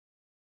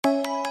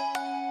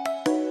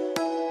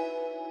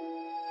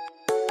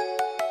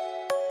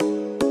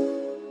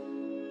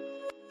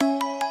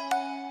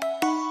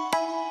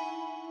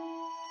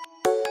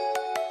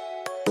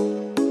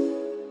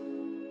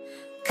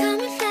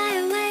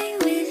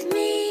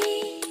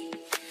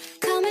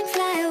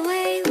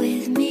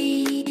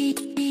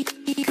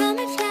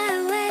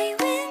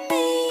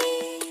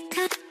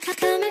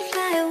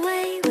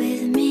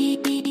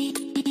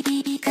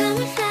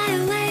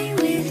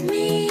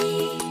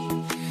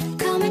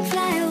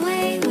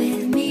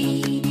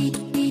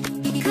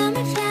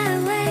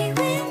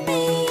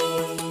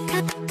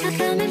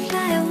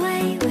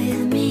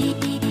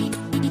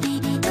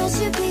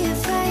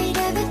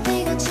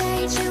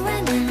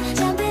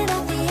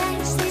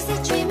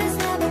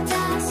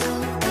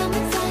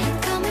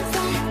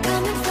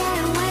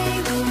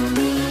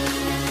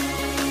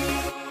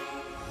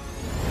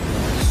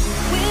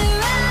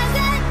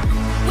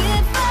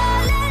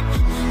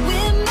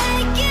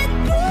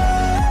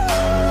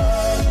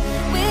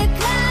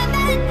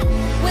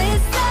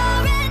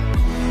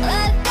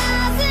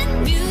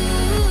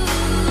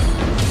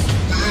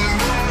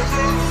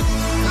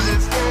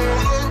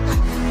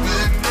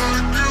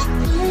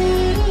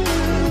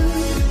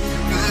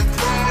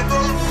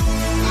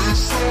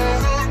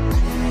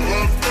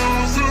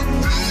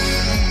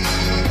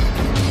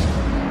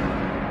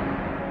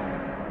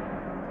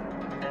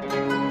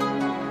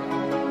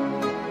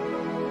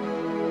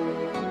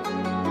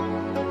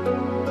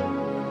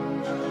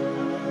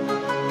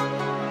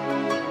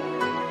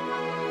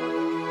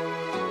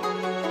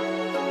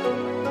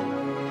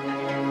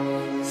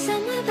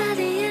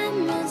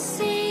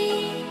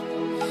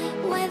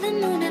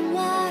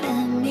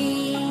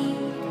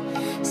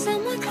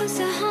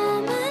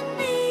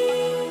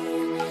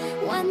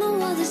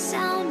know the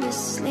sound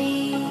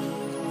asleep.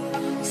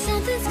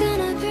 Something's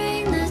gonna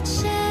bring the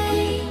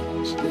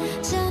change.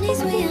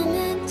 Journeys we are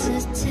meant to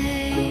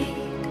take.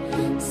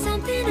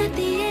 Something at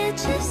the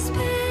edge of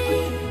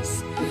space,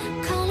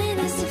 calling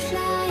us to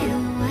fly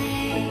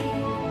away.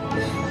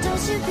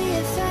 Don't you be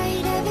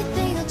afraid,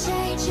 everything will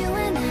change. You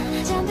and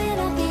I, jumping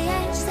off the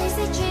edge. They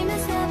say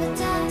dreamers never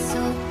die.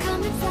 So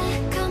come and fly,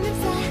 come and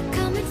fly,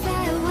 come and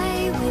fly away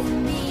with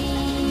me.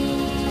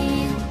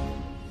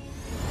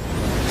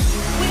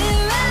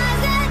 We're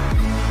rising,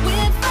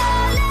 we're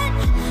falling,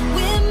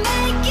 we're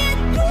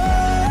making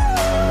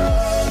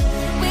moves.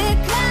 We're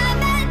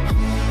climbing,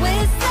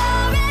 we're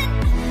soaring,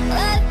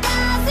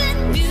 1,000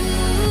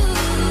 views.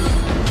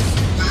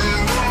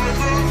 We're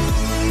rising,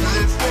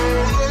 we're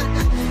falling,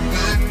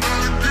 we're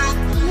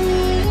making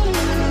moves.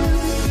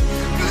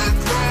 We're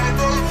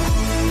climbing,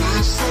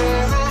 we're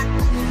soaring,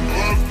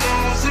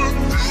 1,000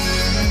 views.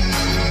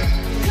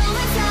 Come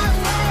and fly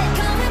away,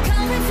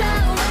 come and fly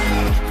away,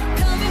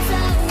 come and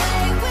fly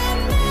away with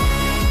me.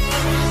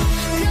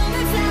 Come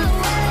and fly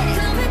away,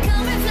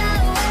 come and fly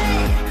away,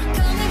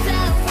 come and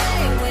fly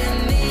away with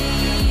me.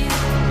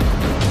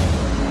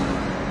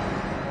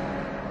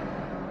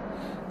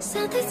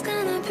 Something's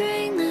gonna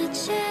bring the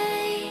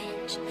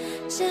change.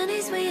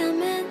 Journeys we are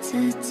meant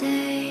to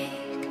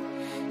take.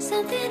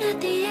 Something at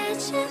the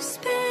edge of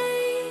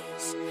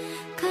space,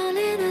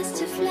 calling us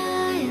to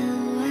fly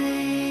away.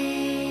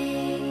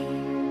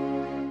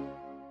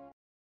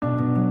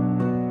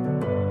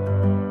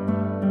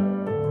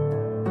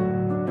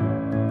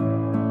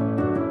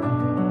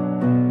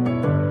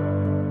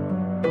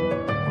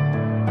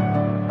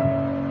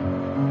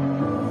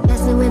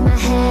 Messing with my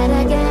head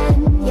again.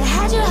 You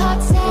had your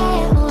heart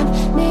set on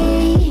me,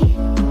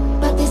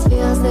 but these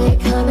feels, they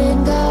come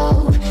and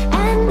go,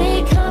 and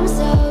they come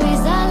so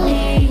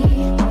easily.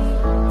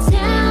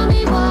 Tell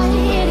me what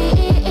it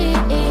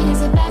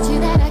is about you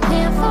that I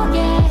can't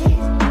forget.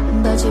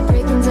 But you're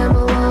breaking down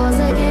my walls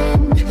again,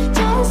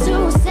 just to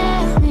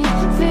set me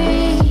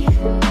free.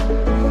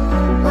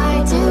 Why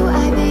do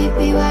I,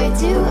 baby, why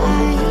do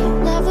I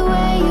love the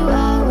way you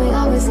are, will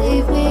always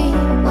leave me?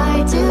 Why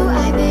do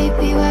I,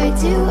 baby, why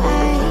do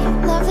I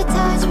love the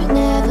touch but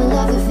never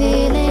love the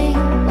feeling?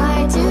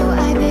 Why do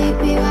I,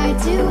 baby, why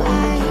do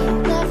I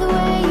love the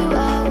way you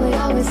are, will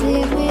always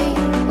leave me?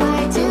 Why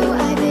do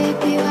I,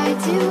 baby, why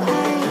do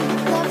I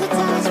love the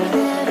touch but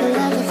never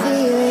love the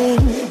feeling?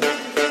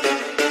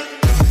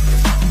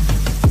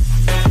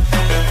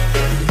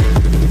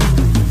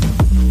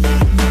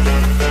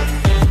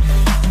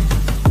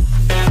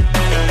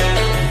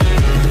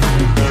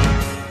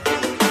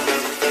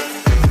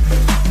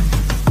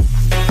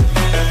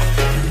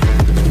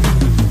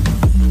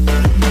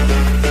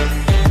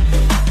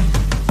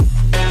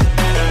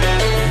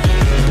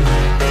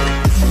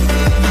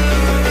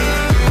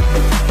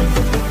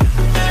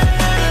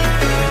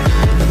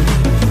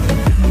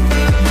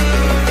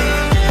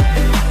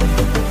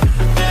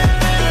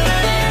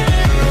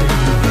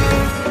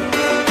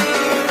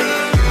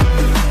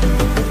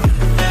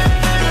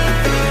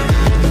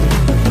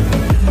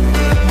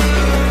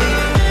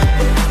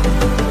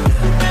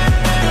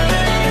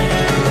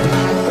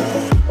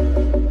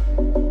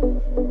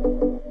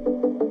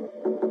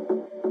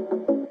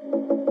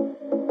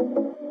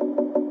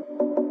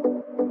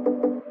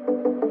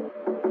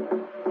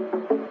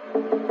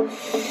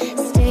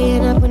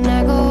 Staying up when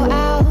I go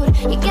out,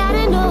 you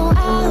gotta know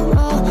I'm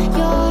all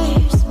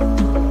yours.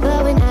 But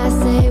when I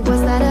say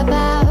what's that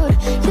about,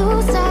 you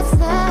start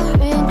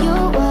slurring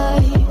your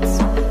words.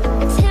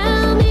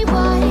 Tell me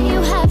why you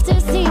have to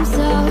seem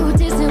so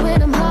distant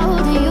when I'm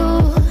holding you.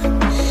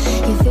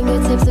 Your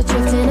fingertips are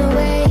drifting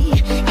away,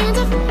 and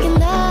I fucking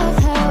love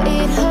how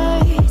it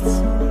hurts.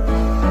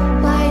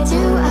 Why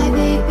do I,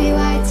 baby,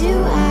 why do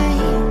I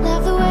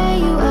love the way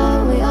you are,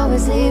 will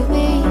always leave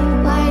me?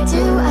 Why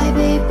do I,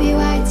 baby,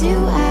 why do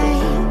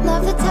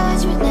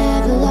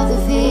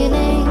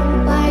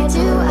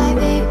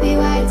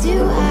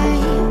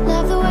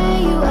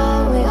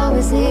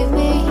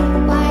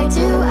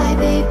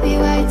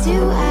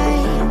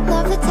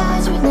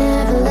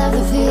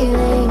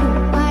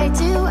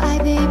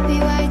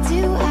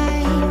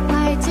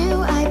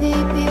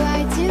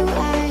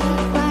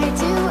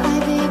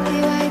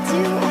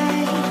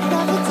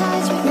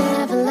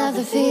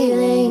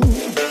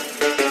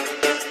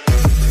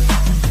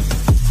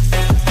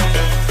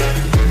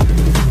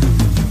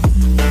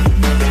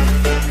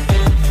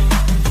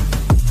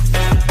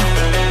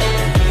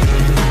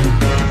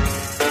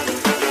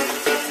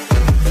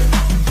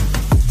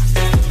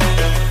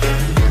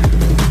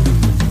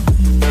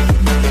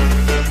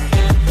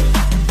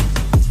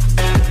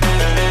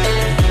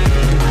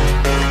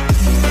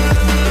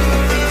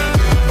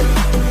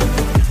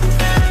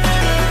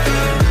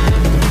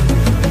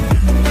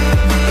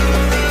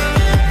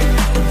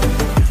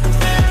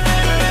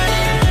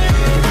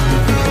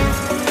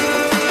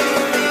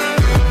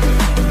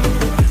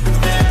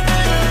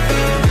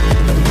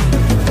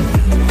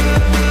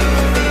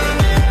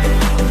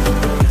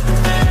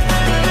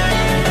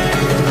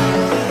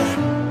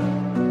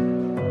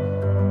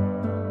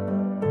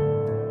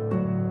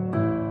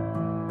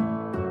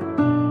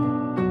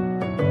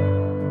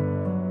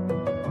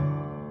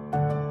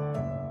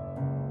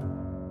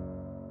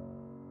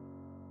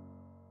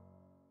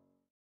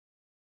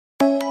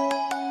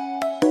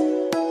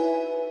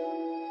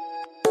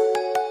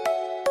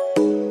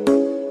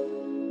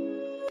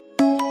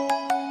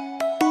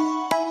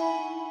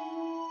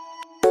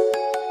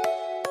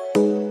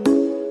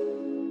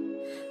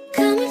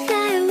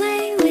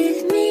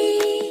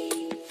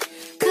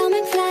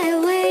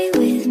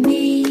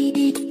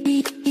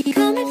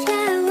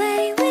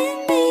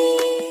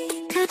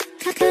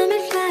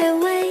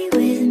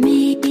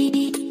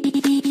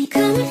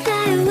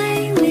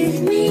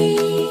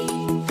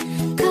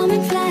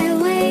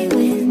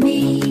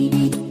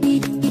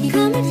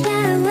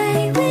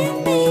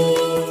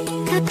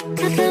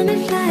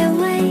fly